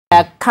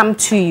come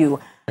to you.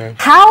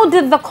 How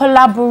did the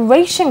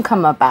collaboration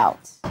come about?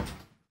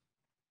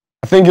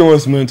 I think it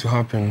was meant to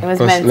happen. It was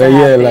meant to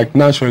happen. Like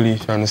naturally,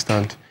 if you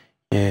understand.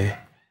 Yeah.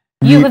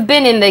 You have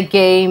been in the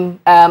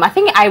game. I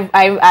think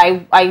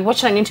I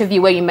watched an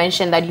interview where you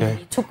mentioned that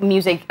you took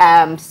music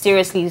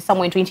seriously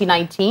somewhere in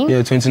 2019. Yeah,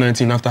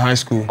 2019 after high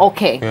school.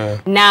 Okay.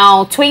 Yeah.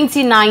 Now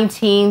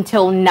 2019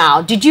 till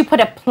now, did you put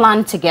a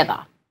plan together?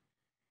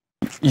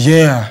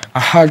 Yeah, I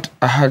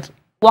had.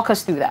 Walk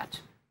us through that.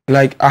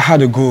 Like I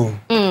had a goal.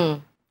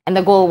 And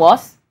the goal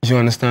was? You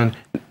understand?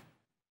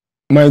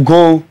 My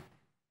goal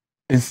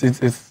is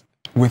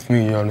with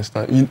me, you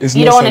understand? It's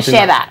you don't want to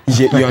share that?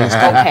 Yeah, you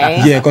understand?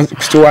 Okay. Yeah,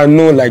 because so I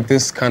know like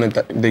this kind of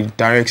the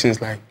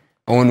directions like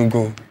I want to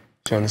go.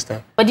 Do you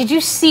understand? But did you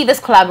see this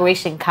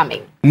collaboration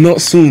coming? Not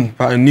soon,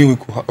 but I knew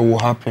it will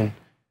happen.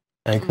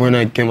 Like when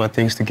I get my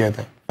things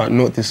together, but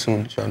not this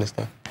soon. Do you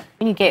understand?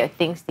 When you get your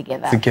things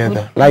together.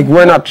 Like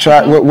when I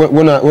try,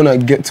 when I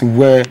get to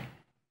where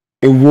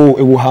it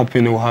will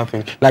happen. It will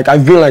happen. Like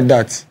I've been like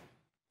that.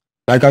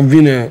 Like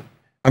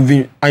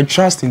I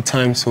trust in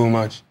time so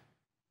much.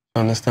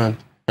 You understand?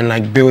 And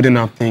like building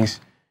up things,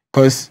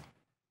 cause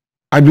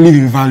I believe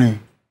in value.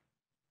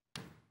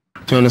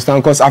 Do you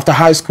understand? Cause after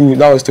high school,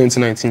 that was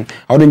 2019.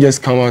 I wouldn't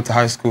just come out to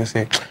high school and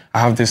say, I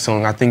have this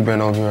song. I think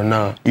Burna Boy.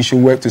 Nah, you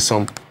should work to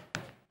some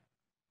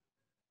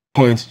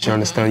point. Do you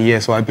understand? Yeah.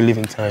 So I believe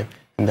in time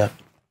and that.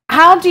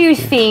 How do you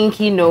think,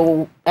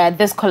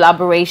 this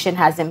collaboration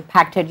has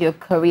impacted your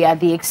career,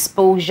 the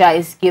exposure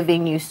it's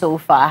giving you so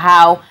far?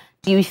 How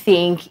do you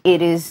think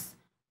it is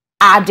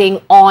adding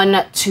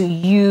on to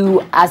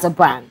you as a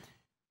brand?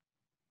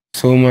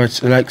 So much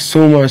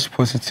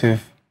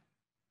positive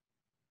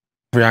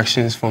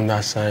reactions from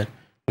that side,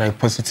 like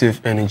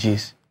positive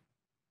energies.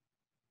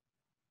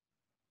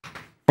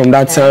 From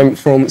that time,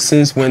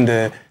 since when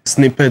the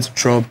snippets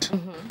dropped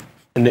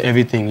and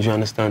everything, you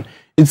understand?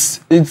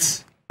 It's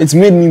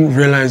made me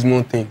realize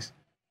more things.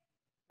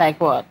 Like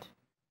what?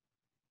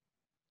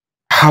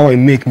 How I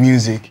make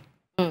music.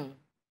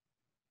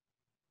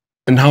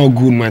 And how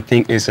good my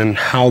thing is and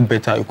how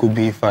better it could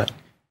be if I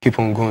keep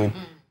on going.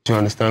 Do you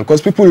understand? Because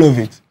people love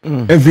it.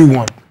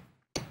 Everyone.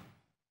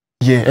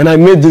 Yeah, and I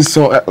made this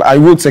song. I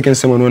wrote Second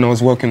Sermon when I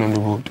was walking on the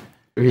road.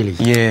 Really?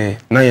 Yeah.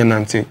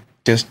 Nante,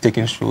 just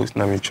taking shows,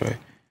 Nami Troy.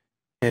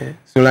 Yeah.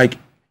 So like,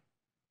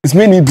 it's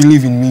made me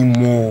believe in me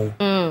more.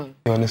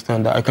 You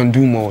understand that I can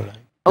do more.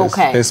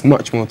 Like, there's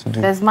much more to do.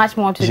 There's much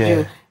more to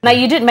do. Now,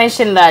 you did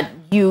mention that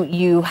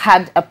you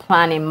had a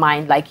plan in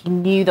mind, like you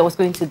knew there was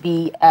going to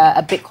be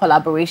a big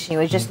collaboration. You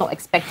were just not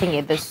expecting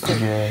it this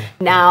soon. Yeah.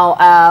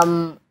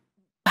 Now,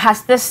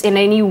 has this in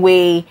any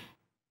way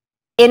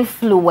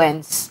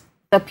influenced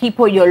the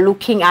people you're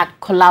looking at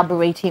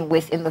collaborating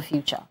with in the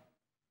future?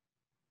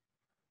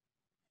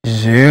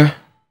 Yeah.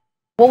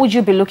 What would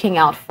you be looking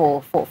out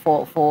for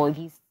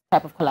these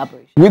type of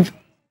collaborations?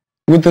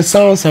 With the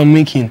sounds I'm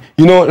making,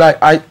 like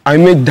I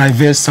make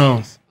diverse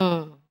sounds.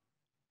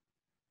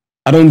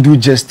 I don't do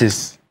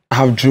justice. I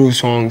have drill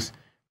songs.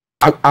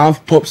 I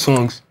have pop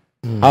songs.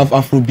 I have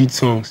Afrobeat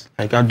songs.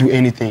 Like I do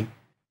anything.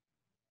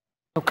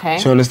 Okay.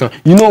 So you understand?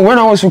 When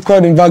I was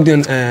recording back then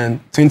in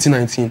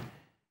 2019,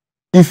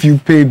 if you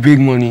pay big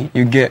money,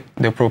 you get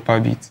the proper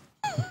beat.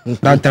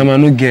 That time I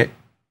don't get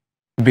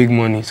big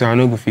money, so I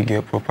don't go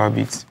figure proper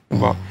beats.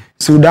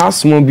 So that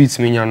small beats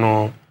mean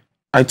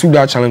I took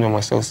that challenge on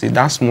myself. Say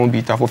that small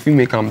beat, I feel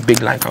make them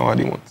big like how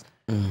they want.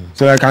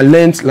 So like I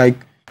learned like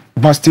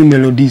busting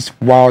melodies,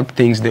 wild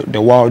things,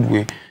 the wild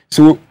way.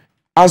 So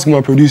ask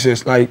my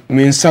producers like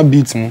me sub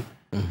beats me.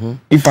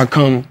 If I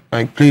can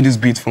like play this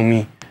beat for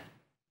me.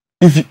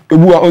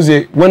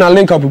 When I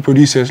link up with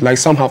producers, like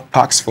some have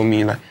packs for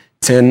me, like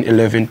 10,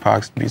 11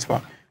 packs beats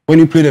pack. When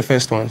you play the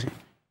first one,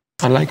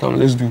 I like them,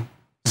 let's do.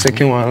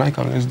 Second one, I like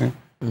them, let's do.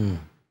 Do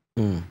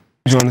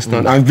you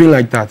understand? I've been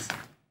like that.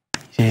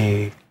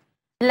 Yeah.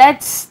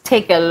 Let's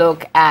take a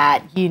look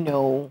at,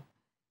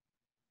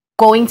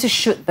 going to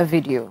shoot the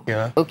video.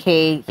 Yeah.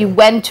 Okay. You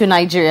went to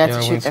Nigeria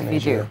to shoot the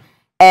video.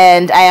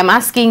 And I am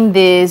asking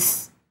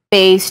this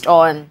based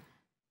on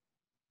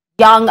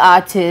young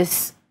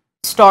artists'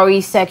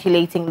 stories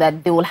circulating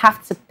that they will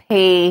have to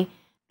pay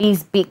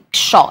these big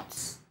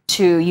shots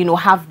to,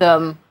 have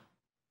them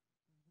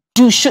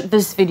shoot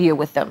this video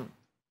with them.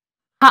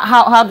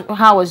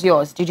 How was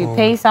yours? Did you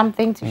pay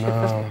something to shoot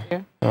this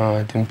video? No,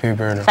 I didn't pay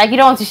Burna. Like you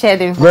don't want to share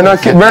the information.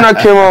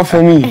 Burna came out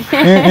for me.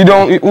 You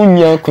don't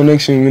have a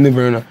connection with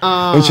Burna.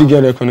 Once you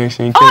get a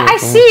connection, I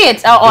see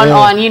it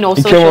on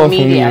social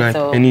media. Like,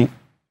 so any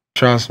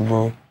trust,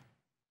 bro.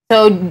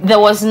 So there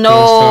was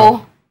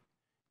no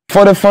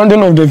for the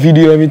funding of the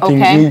video,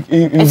 everything. Okay.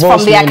 It's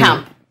from their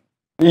camp.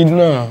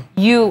 No.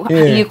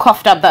 You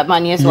coughed up that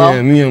money as well?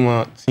 Yeah, me and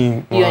my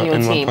team. You and your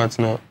team. My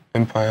partner,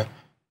 Empire.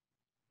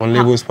 My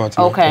label's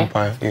partner,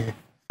 Empire. Yeah,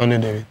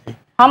 funded everything.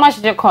 How much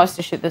did it cost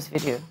to shoot this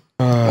video?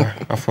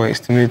 I for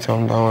estimate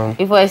on that one.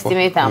 If I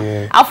estimate them,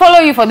 yeah. I'll follow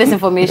you for this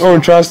information. Oh,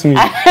 trust me.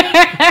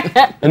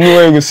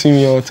 Anywhere you go see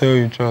me, I'll tell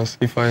you. Trust.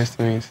 If I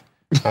estimate,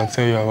 I'll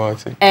tell you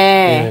about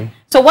it.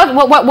 So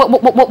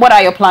what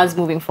are your plans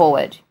moving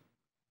forward?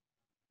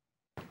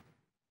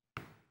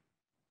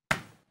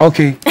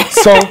 Okay,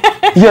 so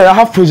yeah, I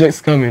have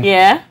projects coming.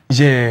 Yeah?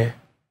 Yeah,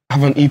 I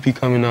have an EP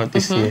coming out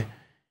this year.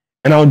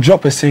 And I'll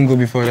drop a single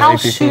before that EP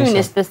comes out. How soon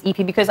is this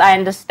EP? Because I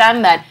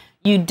understand that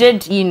you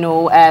did, you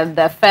know,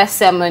 the first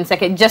sermon,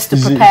 second, just to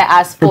prepare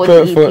us for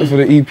the EP. For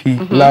the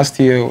EP. Last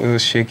year it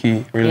was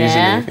shaky releasing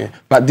anything.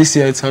 But this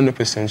year it's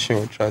 100%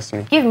 sure, trust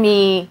me. Give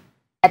me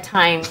a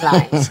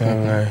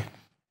timeline.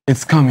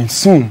 It's coming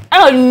soon.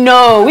 Oh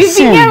no, we've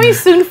been hearing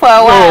soon for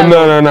a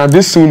while. No,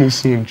 this soon is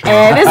soon. This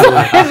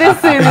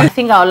soon. I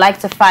think I would like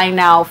to find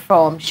out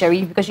from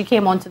Sherif, because you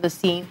came onto the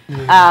scene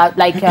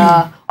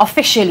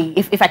officially,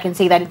 if I can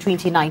say that, in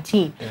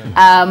 2019.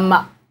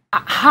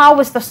 How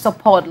was the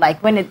support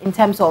like in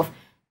terms of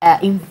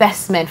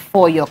investment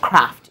for your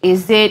craft?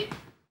 Is it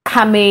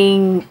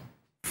coming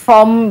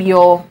from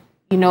your,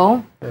 you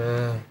know?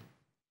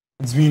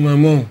 It's me and my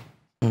mom.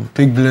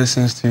 Big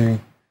blessings to you.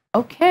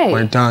 Okay.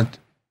 My dad.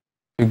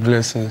 Big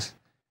blessings.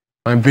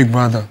 My big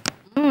brother.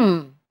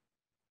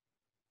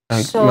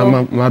 Like so,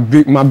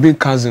 my big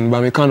cousin,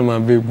 but I kind of my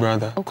big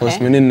brother. Because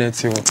my name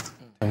is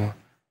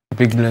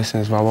big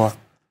blessings, Baba.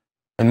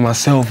 And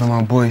myself and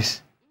my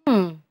boys.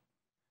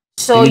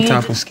 So any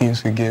type of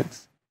schemes we get.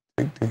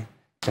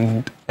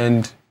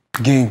 And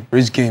game,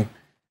 rich game.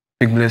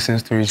 Big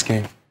blessings to rich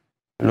game.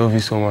 I love you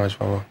so much,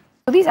 Baba.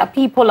 So these are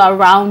people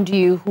around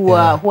you who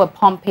are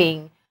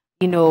pumping,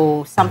 you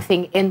know,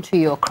 something into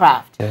your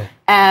craft.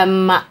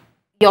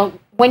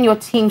 When your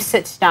team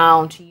sits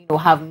down to, you know,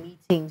 have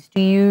meetings,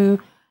 do you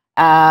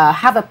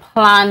have a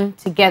plan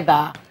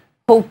together,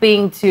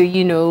 hoping to,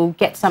 you know,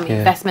 get some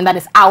investment that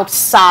is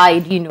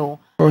outside, you know,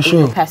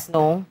 your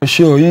personal? For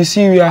sure. You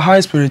see, we are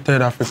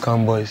high-spirited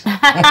African boys.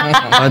 That's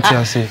what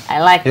I say.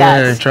 I like that.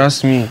 Yeah,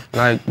 trust me.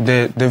 Like,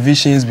 the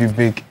visions be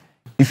big.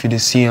 If you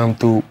see them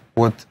to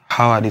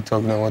how are they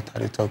talking and what are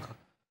they talking.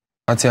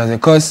 That's what I say.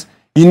 Because,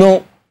 you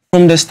know,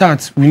 from the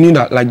start, we knew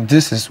that, like,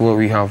 this is what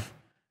we have.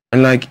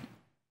 And, like,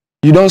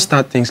 you don't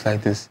start things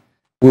like this.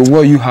 With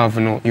what you have,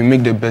 you know, you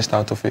make the best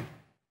out of it.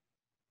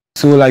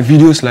 So, like,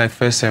 videos like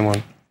First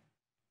Sermon,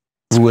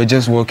 we were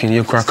just working,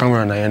 you crack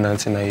camera and I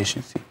and you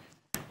should see.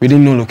 We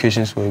didn't know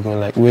locations we were going.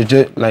 Like, we were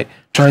just, like,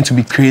 trying to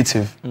be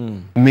creative,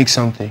 make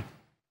something.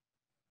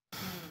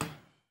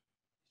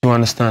 You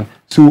understand?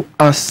 So,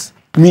 as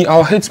me,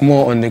 I'll hit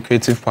more on the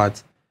creative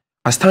part.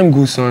 As time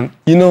goes on,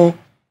 you know,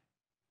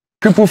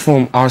 people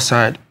from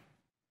outside,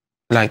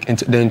 like,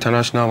 the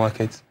international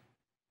market,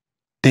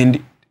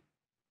 then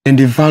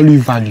they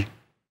value.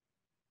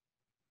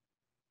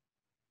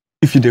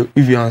 If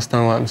you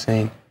understand what I'm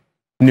saying.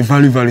 And they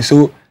value.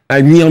 So,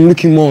 like me, I'm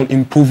looking more on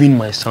improving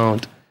my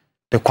sound,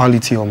 the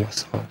quality of my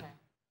sound.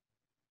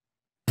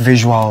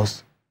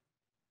 Visuals.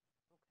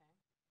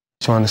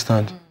 Do you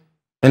understand?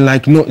 And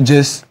like not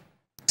just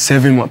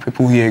serving my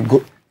people here,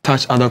 go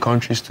touch other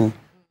countries too,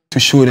 to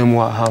show them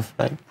what I have,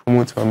 like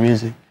promote my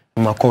music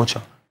and my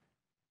culture.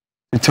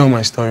 To tell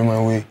my story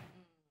my way.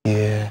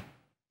 Yeah.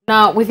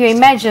 Now, with your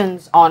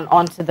emergence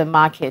onto the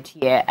market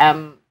here,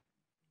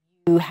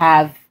 you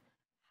have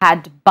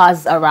had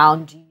buzz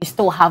around you. You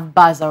still have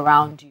buzz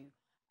around you.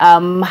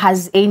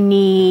 Has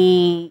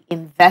any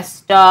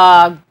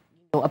investor,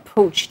 you know,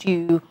 approached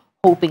you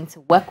hoping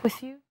to work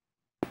with you?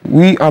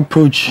 We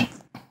approach.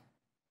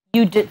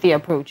 You did the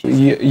approaches.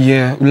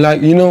 Yeah.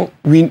 Like, you know,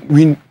 we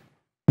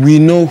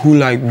know who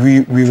like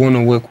we want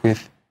to work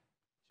with.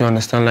 You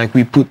understand? Like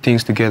we put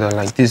things together.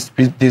 Like this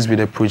with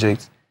the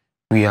project,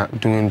 we are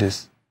doing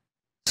this.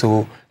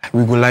 So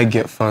we go like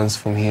get funds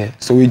from here.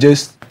 So we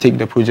just take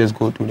the projects,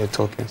 go through the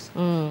tokens.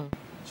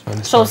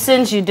 So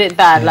since you did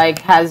that, like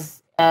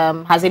has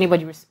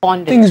anybody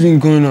responded? Things been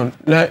going on.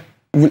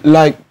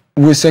 Like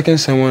with Second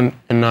Someone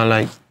and now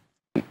like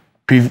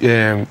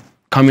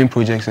coming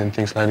projects and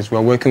things like this. We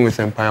are working with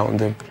Empire on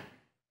them.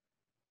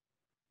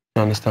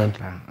 You understand?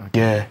 Okay.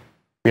 Yeah.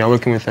 We are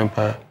working with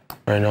Empire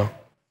right now.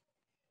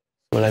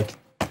 So like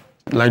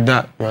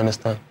that, you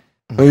understand?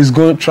 So it's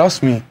going,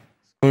 trust me,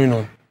 it's going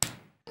on.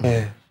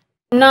 Yeah.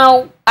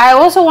 Now, I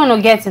also want to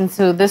get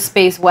into this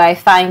space where I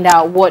find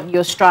out what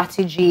your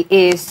strategy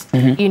is,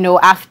 you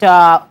know,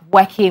 after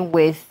working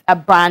with a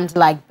brand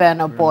like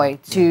Burna Boy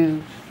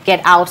to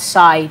get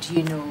outside,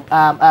 you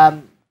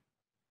know,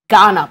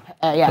 Ghana,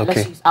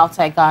 let's use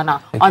outside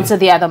Ghana, onto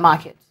the other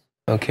markets.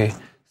 Okay.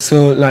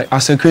 So, like,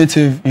 as a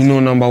creative, you know,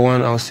 number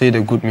one, I'll say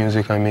the good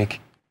music I make.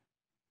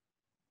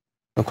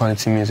 The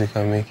quality music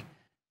I make.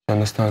 You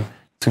understand?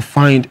 To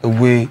find a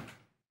way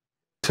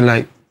to,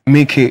 like,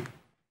 make it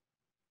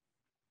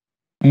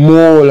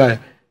more, like,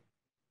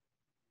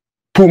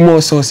 put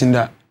more sauce in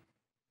that.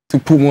 To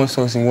put more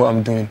sauce in what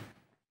I'm doing.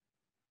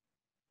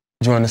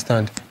 Do you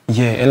understand?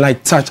 Yeah, and,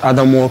 like, touch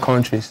other more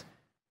countries.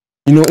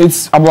 You know,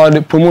 it's about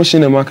the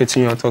promotion and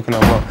marketing you're talking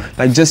about.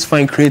 Like, just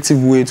find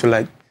creative way to,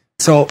 like,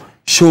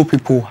 show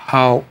people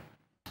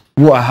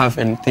what I have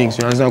and things.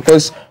 You understand?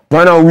 Because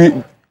right now,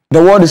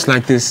 the world is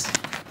like this.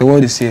 The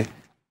world is here.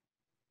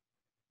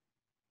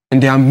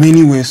 And there are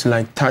many ways to,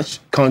 like, touch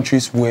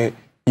countries where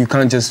you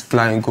can't just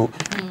fly and go.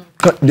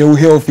 They will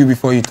hear of you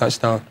before you touch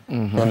down.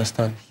 You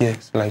understand? Yeah,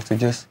 so, like, to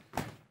just...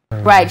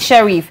 Right,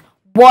 Sherif,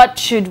 what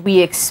should we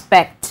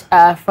expect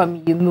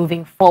from you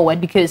moving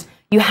forward? Because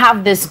you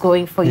have this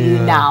going for you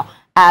now.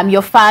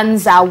 Your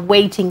fans are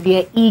waiting;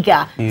 they're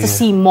eager to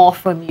see more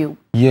from you.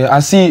 Yeah, I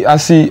see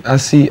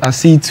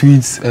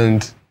tweets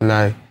and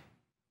like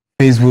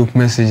Facebook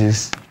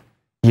messages.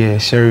 Yeah,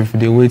 Sherif,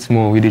 they wait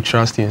more. We they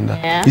trust you in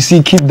that. Yeah. You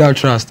see, keep that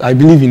trust. I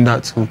believe in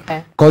that too.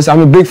 Because I'm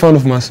a big fan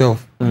of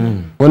myself.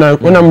 When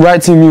I'm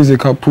writing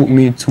music, I put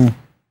me to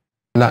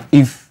like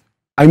if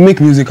I make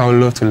music, I would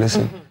love to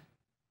listen.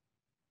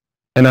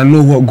 And I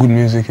know what good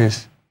music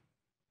is.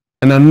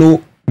 And I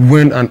know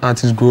when an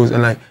artist grows,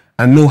 and like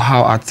I know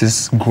how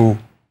artists grow.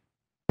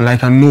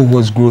 Like I know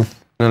what's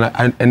growth,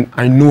 and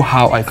I know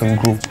how I can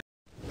grow.